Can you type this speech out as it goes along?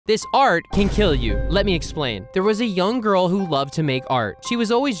This art can kill you. Let me explain. There was a young girl who loved to make art. She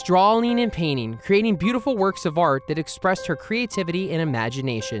was always drawing and painting, creating beautiful works of art that expressed her creativity and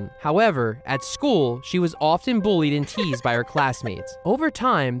imagination. However, at school, she was often bullied and teased by her classmates. Over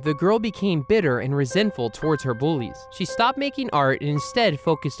time, the girl became bitter and resentful towards her bullies. She stopped making art and instead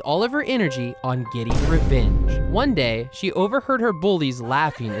focused all of her energy on getting revenge. One day, she overheard her bullies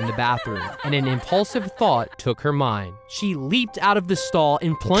laughing in the bathroom, and an impulsive thought took her mind. She leaped out of the stall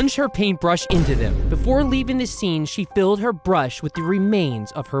and plunged her paintbrush into them. Before leaving the scene, she filled her brush with the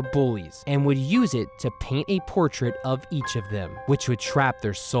remains of her bullies and would use it to paint a portrait of each of them, which would trap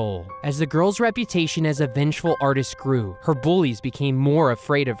their soul. As the girl's reputation as a vengeful artist grew, her bullies became more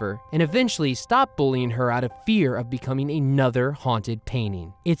afraid of her and eventually stopped bullying her out of fear of becoming another haunted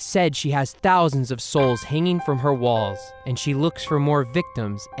painting. It's said she has thousands of souls hanging from her walls, and she looks for more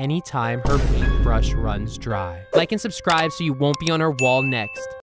victims anytime her paintbrush runs dry. Like and subscribe so you won't be on our wall next.